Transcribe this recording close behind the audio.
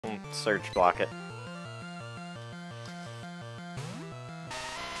search block it.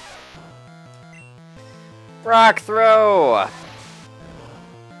 Rock throw!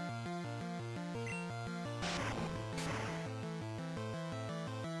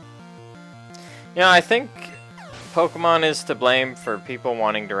 You know, I think Pokemon is to blame for people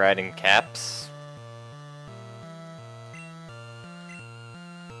wanting to ride in caps.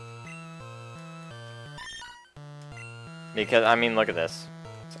 Because, I mean, look at this.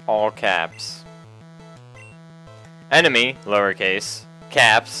 It's all caps. Enemy, lowercase,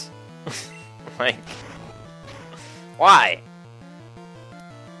 caps. Like, why?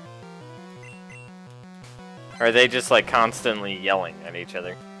 Or are they just, like, constantly yelling at each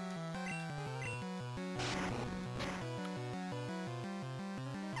other?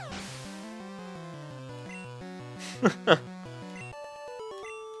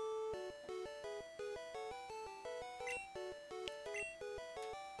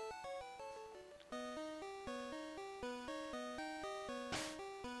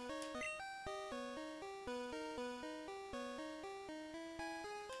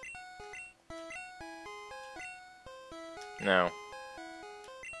 No.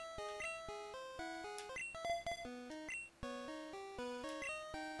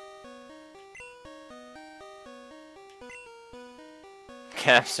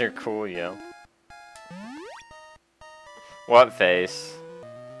 Caps are cool, yo. What face?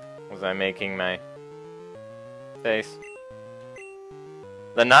 Was I making my face?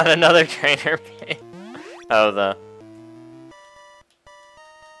 The not another trainer face. Oh, the...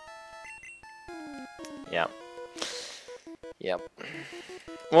 Yep. Yep.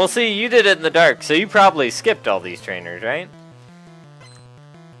 Well, see, you did it in the dark, so you probably skipped all these trainers, right?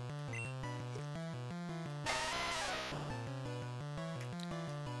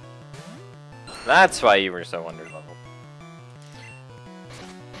 That's why you were so underleveled.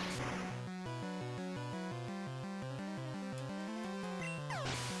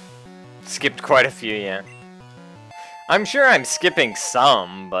 Skipped quite a few, yeah. I'm sure I'm skipping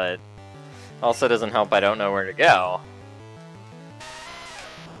some, but also doesn't help I don't know where to go.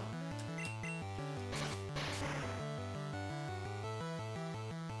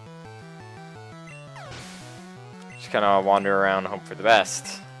 Just kind of wander around and hope for the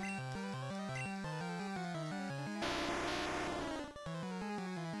best.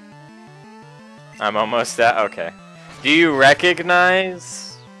 I'm almost at... okay. Do you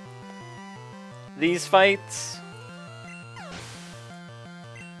recognize these fights?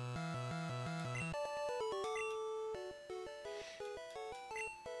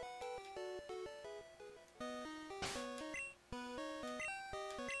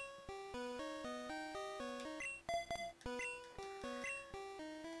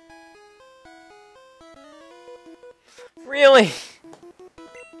 Really?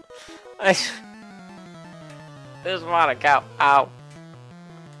 I just want to go out.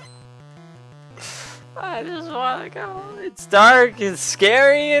 I just want to go. It's dark. It's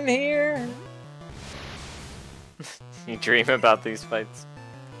scary in here. You dream about these fights.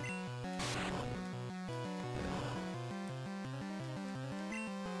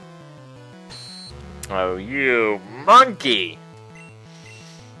 Oh, you monkey.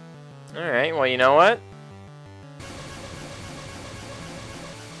 Alright, well, you know what?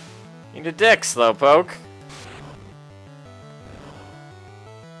 Need a dick, Slowpoke.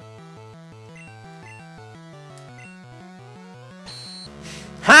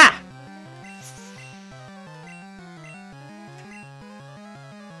 Ha!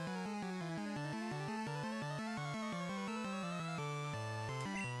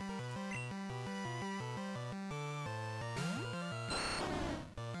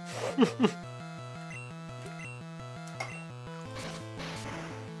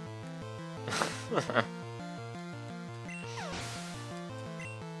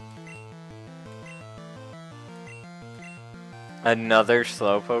 Another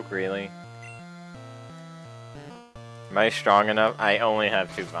Slowpoke, really? Am I strong enough? I only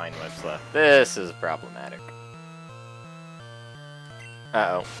have 2 Vine Whips left. This is problematic.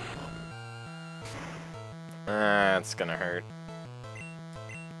 Uh-oh. That's gonna hurt.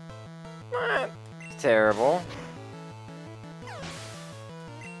 Terrible.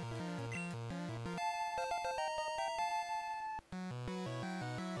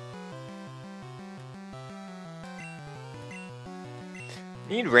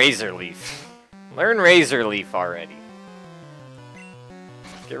 Need Razor Leaf. Learn Razor Leaf already.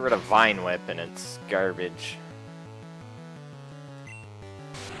 Get rid of Vine Whip and it's garbage.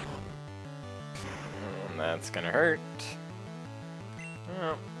 That's gonna hurt.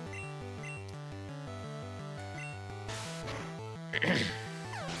 Oh.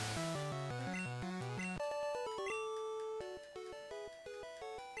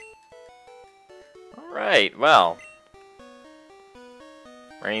 Alright, well.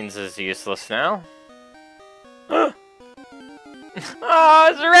 Reigns is useless now. Oh,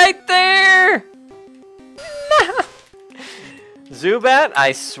 it's right there! Zubat,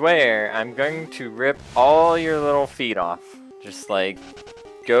 I swear, I'm going to rip all your little feet off. Just like,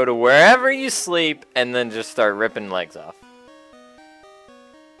 go to wherever you sleep and then just start ripping legs off.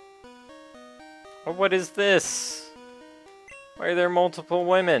 Oh, what is this? Why are there multiple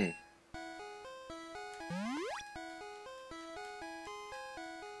women?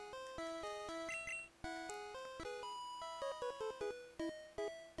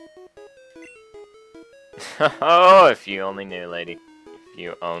 Oh, if you only knew, lady. If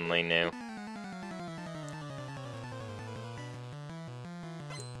you only knew.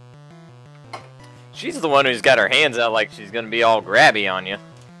 She's the one who's got her hands out like she's gonna be all grabby on you.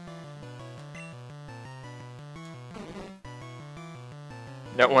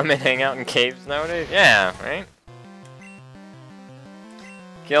 Don't women hang out in caves nowadays? Yeah, right?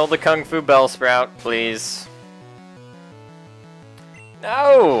 Kill the Kung Fu Bellsprout, please.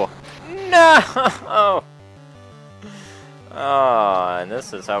 No! No! Oh, and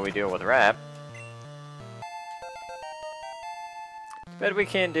this is how we deal with rap. Bet we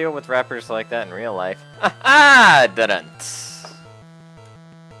can't deal with rappers like that in real life. Ah, didn't.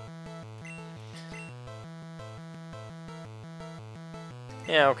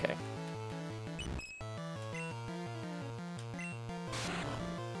 Yeah, okay.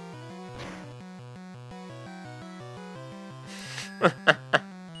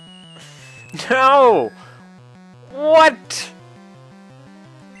 No! What?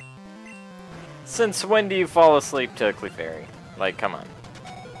 Since when do you fall asleep to a Clefairy? Like, come on.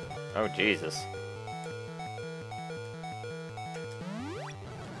 Oh, Jesus.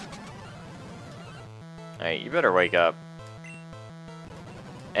 Alright, you better wake up.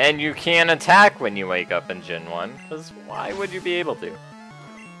 And you can't attack when you wake up in Gen 1, because why would you be able to?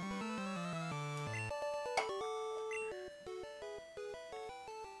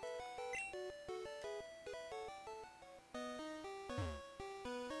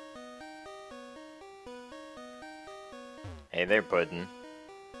 Hey there, Puddin'.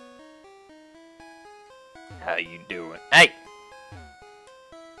 How you doing? Hey!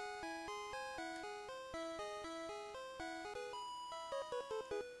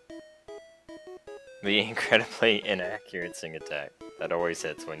 The incredibly inaccurate sing attack. That always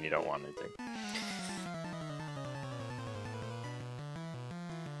hits when you don't want it to.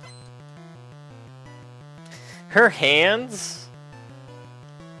 Her hands?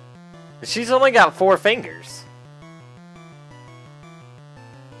 She's only got 4 fingers.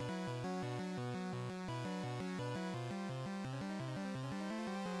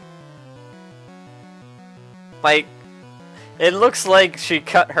 Like, it looks like she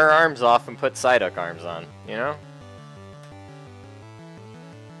cut her arms off and put Psyduck arms on, you know?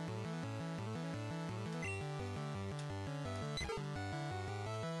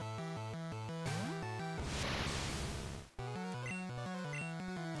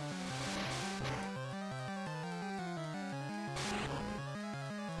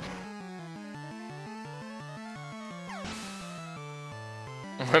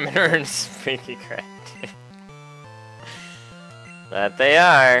 Women are in freaky crack. That they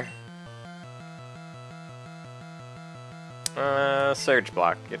are. Surge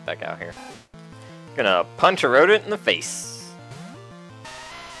block. Get back out here. Gonna punch a rodent in the face.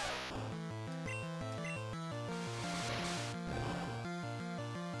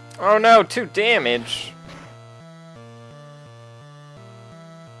 Oh no, 2 damage.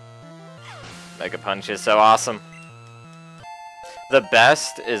 Mega Punch is so awesome. The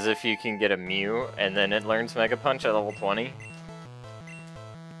best is if you can get a Mew and then it learns Mega Punch at level 20.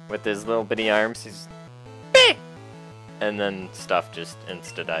 With his little bitty arms, he's Beep! And then stuff just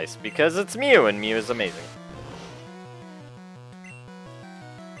insta-dice because it's Mew and Mew is amazing.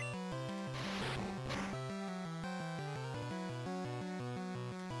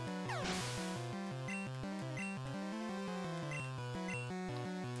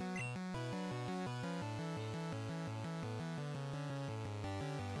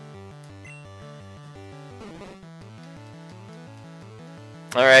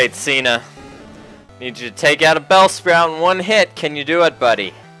 Alright, Cena. Need you to take out a Bellsprout in 1 hit. Can you do it,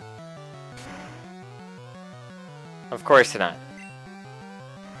 buddy? Of course not.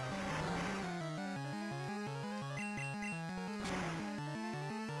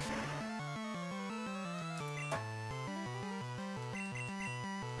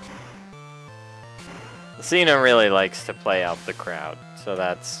 Cena really likes to play out the crowd, so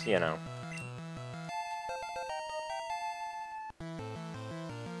that's, you know.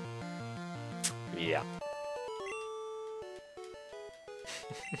 Yeah.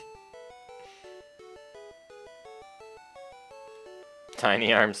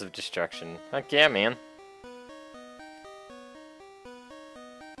 tiny arms of destruction. Heck yeah, man.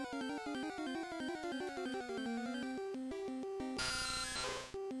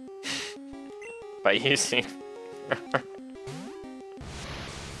 By using...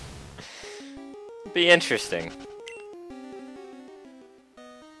 Be interesting.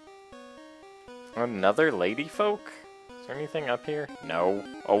 Another lady folk? Is there anything up here? No.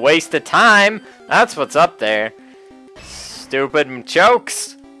 A waste of time! That's what's up there. Stupid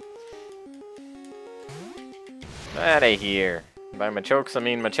chokes! Outta here. By machokes, I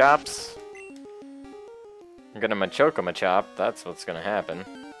mean machops. I'm gonna machoke a machop. That's what's gonna happen.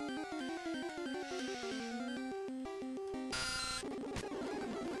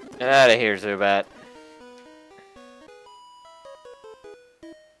 Get outta here, Zubat.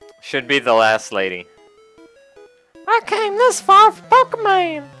 Should be the last lady. I came this far for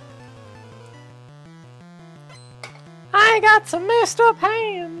Pokemon! I got some messed up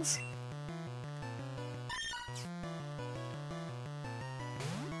hands!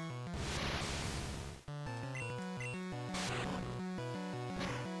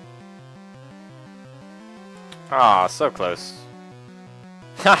 Aw, so close.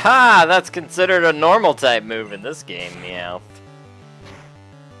 Haha, that's considered a normal type move in this game, Meowth.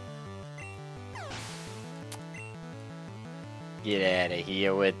 Get out of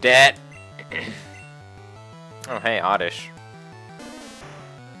here with that. Oh, hey, Oddish.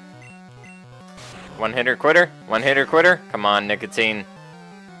 One hitter quitter? One hitter quitter? Come on, Nicotine.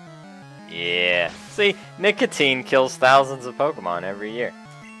 Yeah. See, Nicotine kills thousands of Pokemon every year.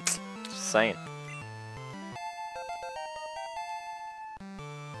 Just saying.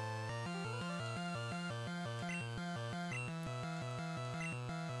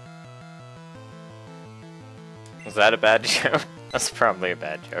 Was that a bad joke? That's probably a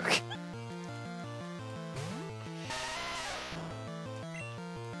bad joke.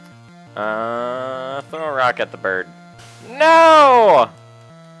 Throw a rock at the bird. No!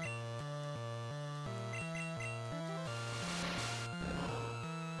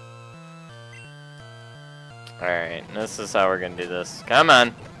 Alright, this is how we're gonna do this. Come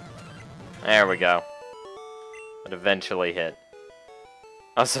on! There we go. It eventually hit.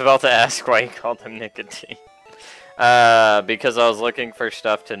 I was about to ask why you called him Nicotine. Because I was looking for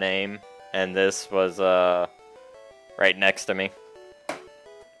stuff to name, and this was, right next to me.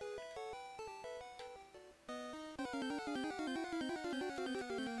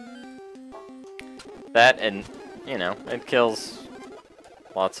 That, and, you know, it kills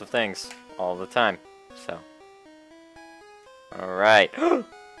lots of things all the time, so. Alright.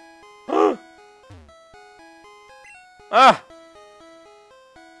 Ah!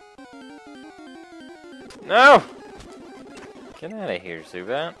 No! Get out of here,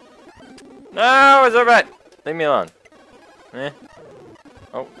 Zubat. No, Zubat! Leave me alone. Eh.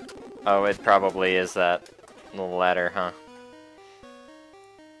 Oh. Oh, it probably is that little ladder, huh?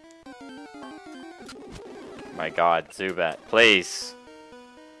 My god, Zubat, please.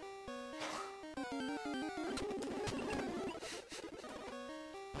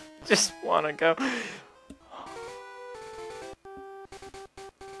 Just wanna go.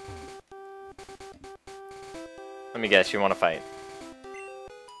 Let me guess, you want to fight?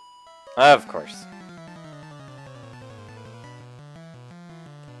 Of course.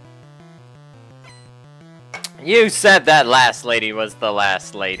 You said that last lady was the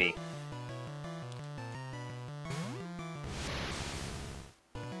last lady.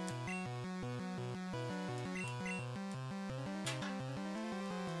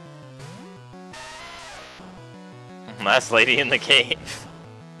 Last lady in the cave.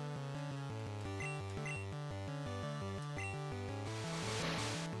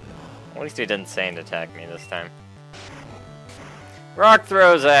 At least he didn't Sand attack me this time. Rock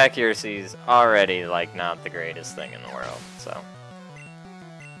throw's accuracy is already, like, not the greatest thing in the world, so.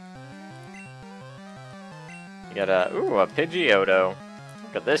 You got a, ooh, a Pidgeotto.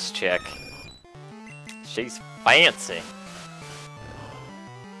 Look at this chick. She's fancy.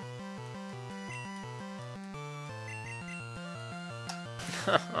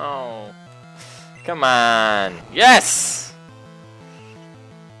 Oh. Come on. Yes!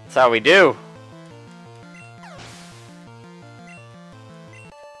 That's how we do.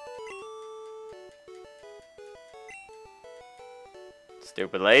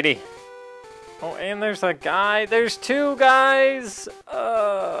 Stupid lady. Oh, and there's a guy. There's two guys.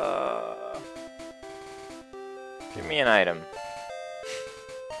 Give me an item.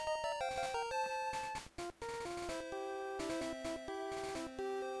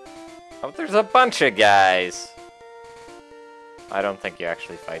 Oh, there's a bunch of guys. I don't think you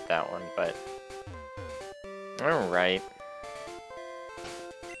actually fight that one, but... Alright.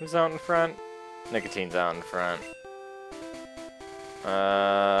 Who's out in front? Nicotine's out in front.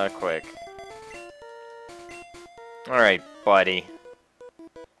 Quick. Alright, buddy.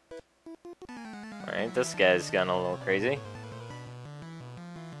 Alright, this guy's gone a little crazy.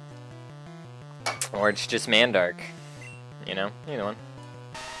 Or it's just Mandark. You know? Either one.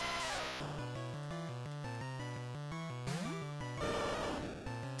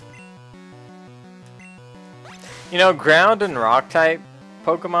 You know, ground and rock type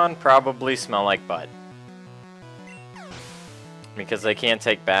Pokemon probably smell like butt. Because they can't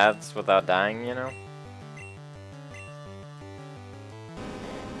take baths without dying, you know?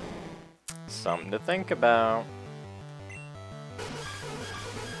 Something to think about.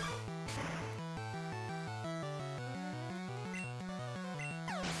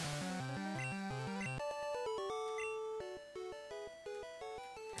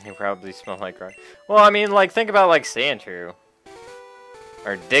 They probably smell like rock. Well, I mean, like, think about, like, Sandshrew.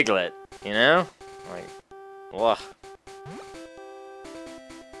 Or Diglett, you know? Like, ugh.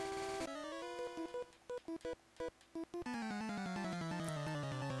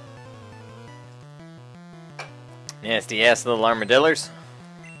 Nasty ass little armadillos.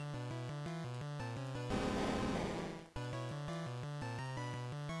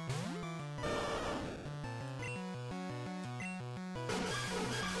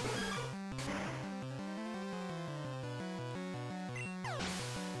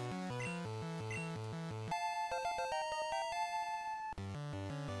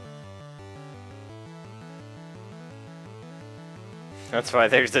 That's why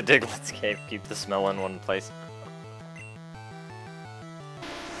there's a Diglett's cave. Keep the smell in one place.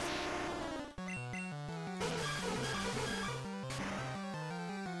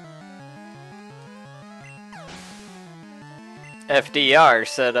 FDR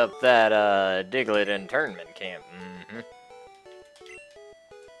set up that Diglett internment camp. Mm-hmm.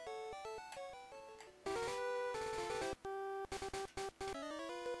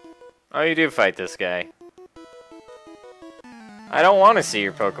 Oh, you do fight this guy. I don't want to see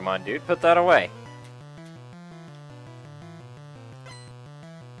your Pokemon, dude. Put that away.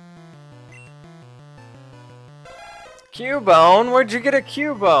 Cubone? Where'd you get a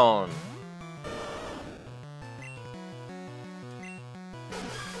Cubone?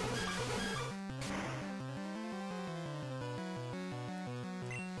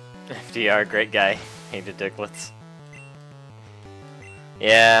 FDR, great guy. Hated Digletts.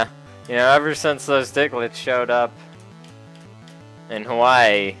 Yeah, you know, ever since those Digletts showed up in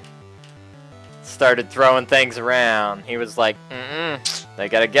Hawaii, started throwing things around, he was like, they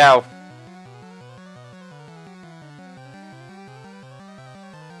gotta go.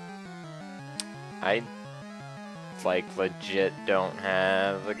 I, like, legit don't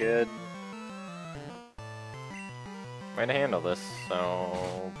have a good way to handle this,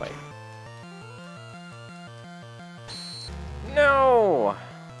 so bite. No!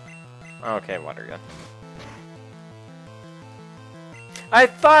 Okay, water gun. I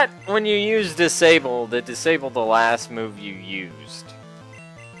thought when you use disabled, it disabled the last move you used.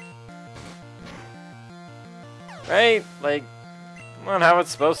 Right? Like, not how it's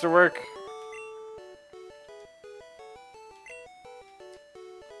supposed to work.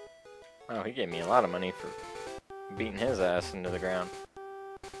 Oh, he gave me a lot of money for beating his ass into the ground.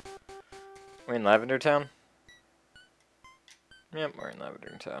 We're in Lavender Town? Yep, we're in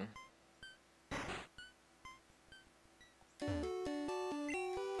Lavender Town.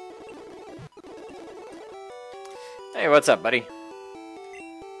 Hey, what's up, buddy?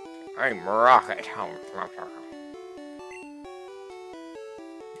 I'm Rocket.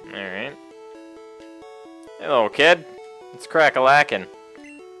 Alright. Hey, little kid. It's crack-a-lackin'.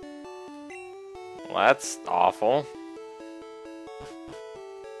 Well, that's awful.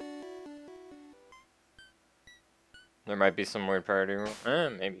 There might be some weird party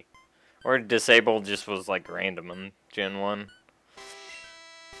room. Maybe. Or disabled just was like random in Gen 1.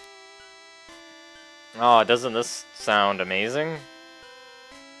 Oh, doesn't this sound amazing?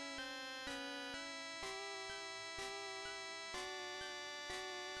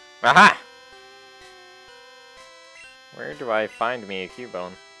 Aha! Where do I find me a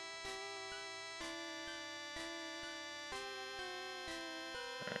Cubone?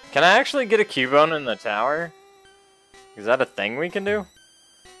 Can I actually get a Cubone in the tower? Is that a thing we can do?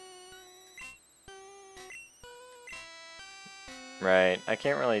 Right, I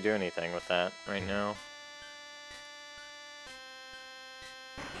can't really do anything with that right now.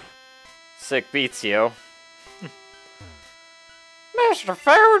 Sick beats, yo. Mr.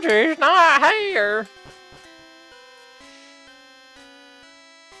 Fuji's not here!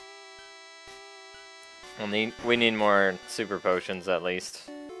 We need more super potions at least.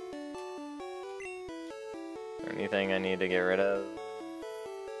 Anything I need to get rid of?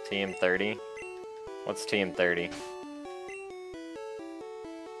 TM30? What's TM30?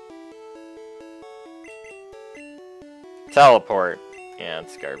 Teleport. Yeah,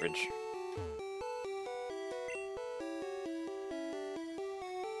 it's garbage.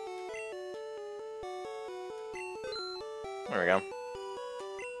 There we go.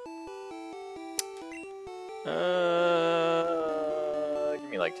 Give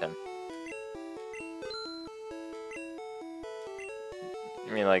me like 10.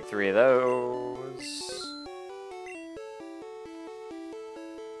 Give me like 3 of those.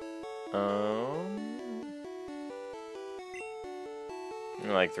 Give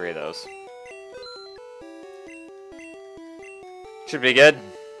me like 3 of those. Should be good.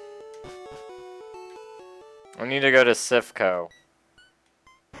 I need to go to Sifco.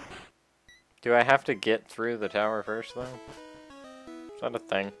 Do I have to get through the tower first, though? Is that a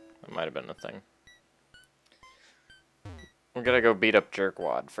thing? That might have been a thing. We're gonna go beat up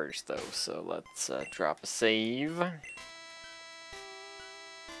Jerkwad first, though, so let's drop a save.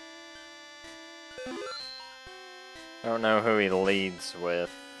 I don't know who he leads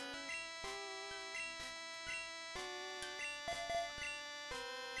with.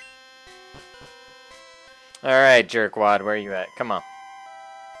 Alright, Jerkwad, where you at? Come on.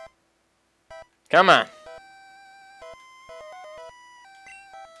 Come on!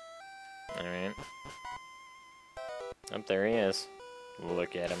 Alright. Oh, there he is.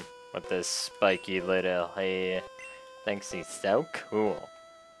 Look at him. With this spiky little hair. Thinks he's so cool.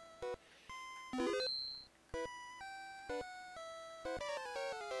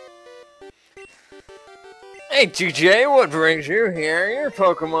 Hey, TJ, what brings you here? Your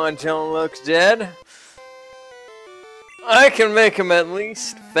Pokemon don't look dead. I can make him at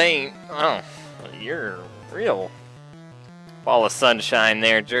least faint. Oh, you're real. Ball of sunshine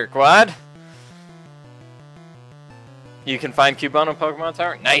there, Jerkwad. You can find Cubone on Pokemon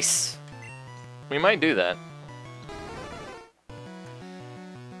Tower? Nice! We might do that.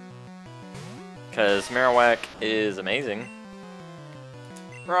 Because Marowak is amazing.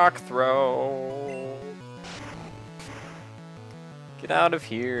 Rock throw. Get out of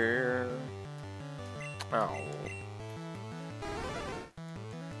here. Oh.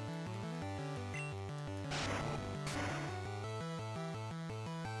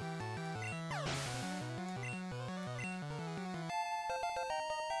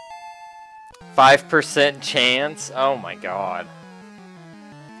 %5 chance? Oh my god.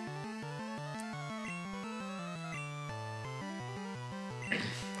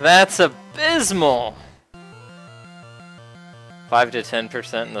 That's abysmal! 5 to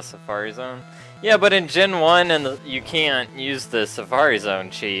 10% in the Safari Zone? Yeah, but in Gen 1 you can't use the Safari Zone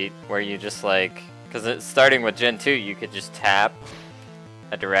cheat where you just like... Because it's starting with Gen 2, you could just tap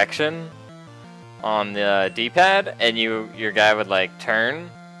a direction on the D-pad and your guy would like turn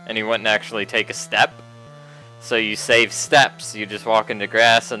and he wouldn't actually take a step. So you save steps. You just walk into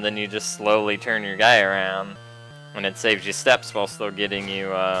grass and then you just slowly turn your guy around. And it saves you steps while still getting you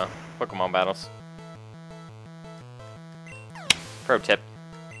Pokemon battles. Pro tip.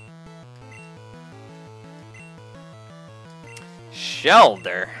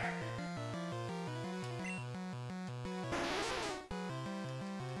 Shelter.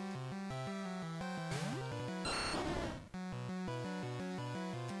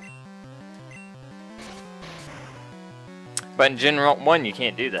 But in Gen 1 you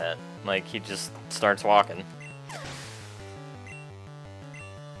can't do that. Like, he just starts walking.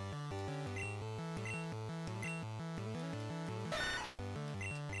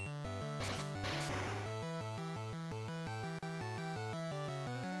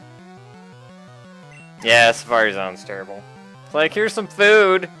 Yeah, Safari Zone's terrible. It's like, here's some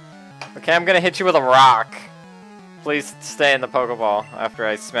food. Okay, I'm gonna hit you with a rock. Please stay in the Pokeball after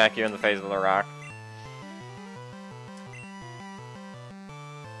I smack you in the face with a rock.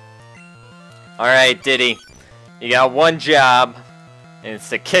 Alright, Diddy. You got one job, and it's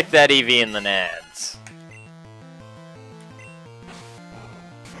to kick that EV in the nads.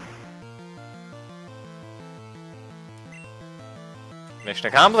 Mission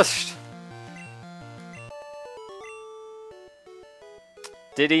accomplished.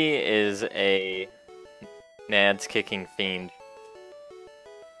 Diddy is a nads kicking fiend.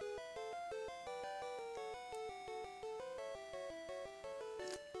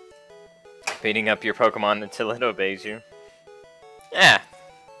 Beating up your Pokemon until it obeys you. Yeah.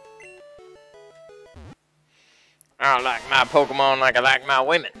 I don't like my Pokemon like I like my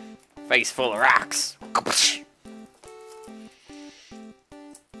women. Face full of rocks.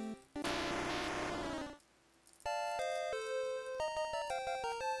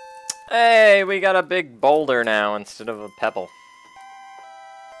 Hey, we got a big boulder now instead of a pebble.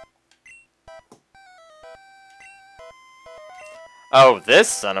 Oh, this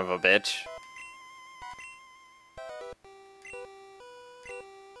son of a bitch.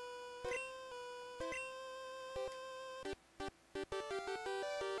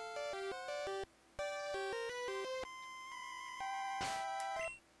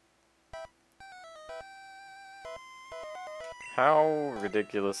 How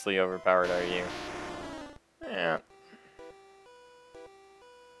ridiculously overpowered are you? Yeah.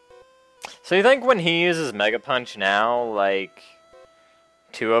 So you think when he uses Mega Punch now, like,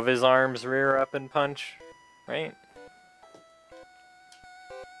 2 of his arms rear up and punch, right?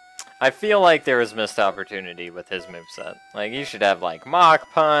 I feel like there was missed opportunity with his moveset. Like, you should have, like, Mach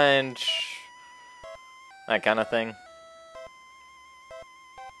Punch, that kind of thing.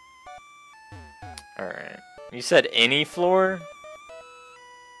 Alright. You said any floor?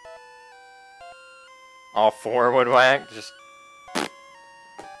 All 4 would whack? Just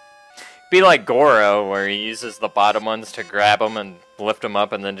be like Goro, where he uses the bottom ones to grab them and lift them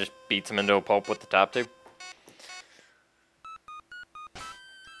up and then just beats them into a pulp with the top 2.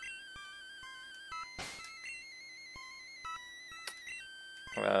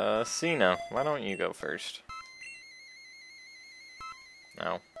 Cena, why don't you go first?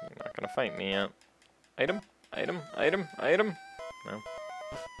 No, you're not gonna fight me yet. Item, item, item, item. No.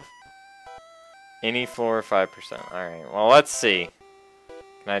 Any floor 5%. Alright, well let's see.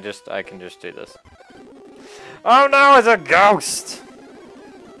 I can just do this. Oh no, it's a ghost!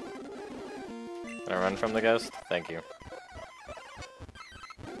 Can I run from the ghost? Thank you.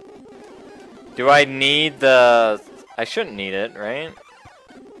 Do I need the... I shouldn't need it, right?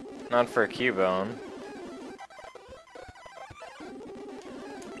 Not for a Cubone.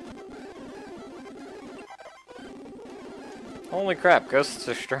 Holy crap, ghosts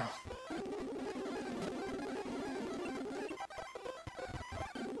are strong.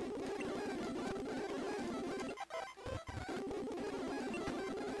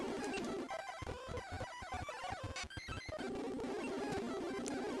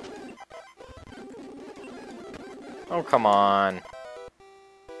 Oh, come on.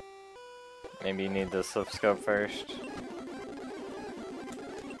 Maybe you need the slip scope first.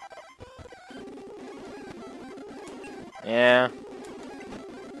 Yeah.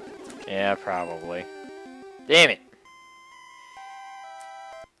 Yeah, probably. Damn it!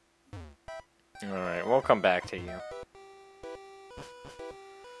 Alright, we'll come back to you.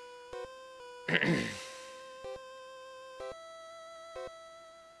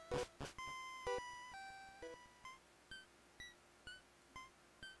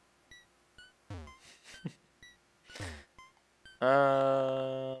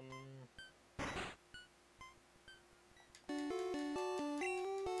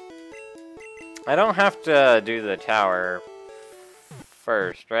 I don't have to do the tower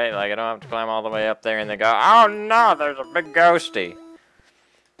first, right? Like, I don't have to climb all the way up there and then go, oh no, there's a big ghosty.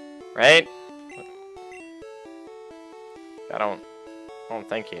 Right? I don't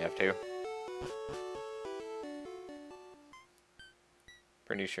think you have to.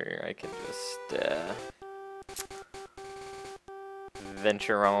 Pretty sure I can just,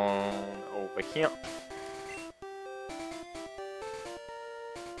 venture on over here.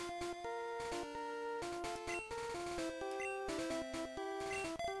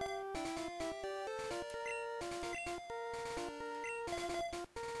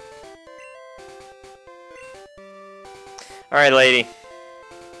 Alright, lady.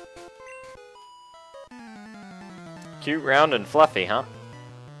 Cute, round, and fluffy, huh?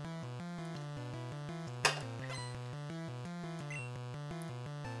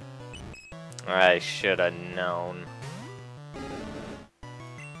 I should have known.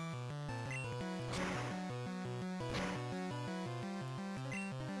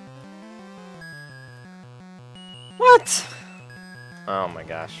 What? Oh my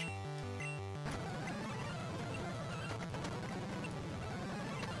gosh.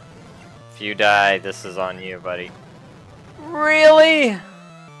 If you die, this is on you, buddy. Really?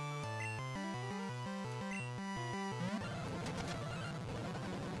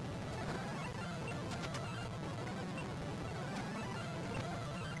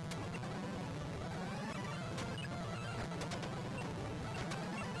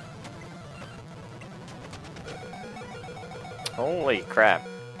 Holy crap.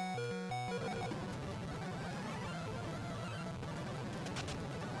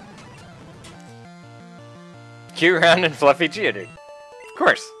 Cute, round, and fluffy Geodude. Of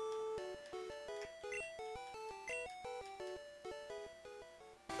course.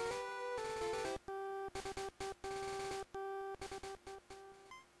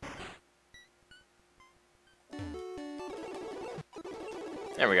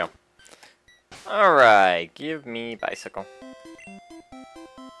 There we go. Alright, give me bicycle.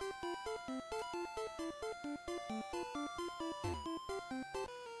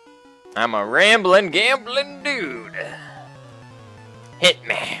 I'm a rambling, gambling dude. Hit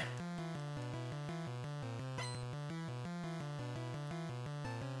me.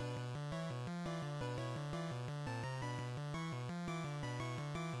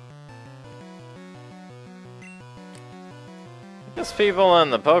 Guess people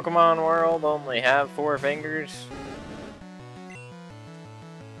in the Pokemon world only have 4 fingers.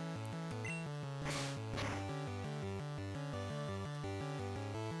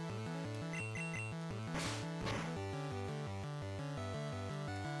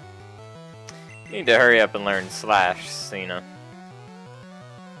 Need to hurry up and learn Slash, Cena.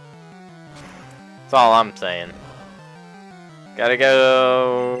 That's all I'm saying. Gotta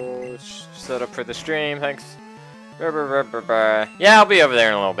go set up for the stream, thanks. Yeah, I'll be over there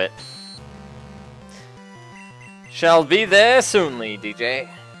in a little bit. Shall be there soonly, DJ.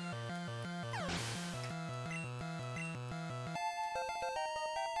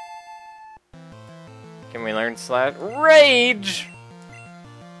 Can we learn Slash? Rage!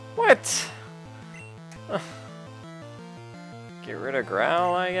 What? Get rid of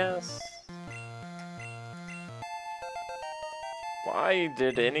Growl, I guess? Why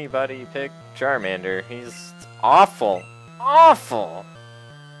did anybody pick Charmander? He's awful. Awful!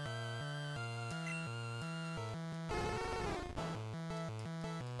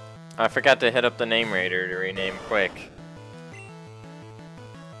 I forgot to hit up the name raider to rename quick.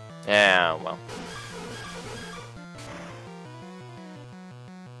 Yeah, well.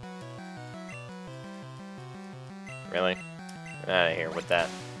 Really? Get out of here with that.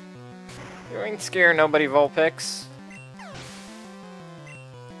 You ain't scare nobody, Vulpix.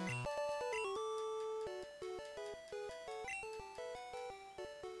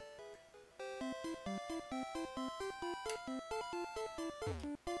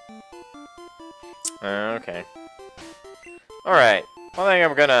 Okay. Alright. I think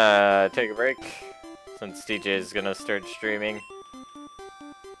I'm gonna take a break since DJ is gonna start streaming.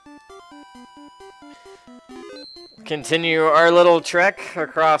 Continue our little trek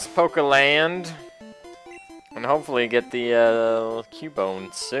across Pokeland. And hopefully get the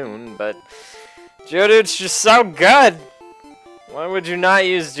Cubone soon, but Geodude's just so good! Why would you not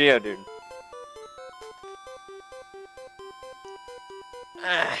use Geodude?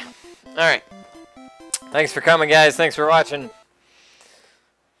 Alright. Thanks for coming, guys. Thanks for watching.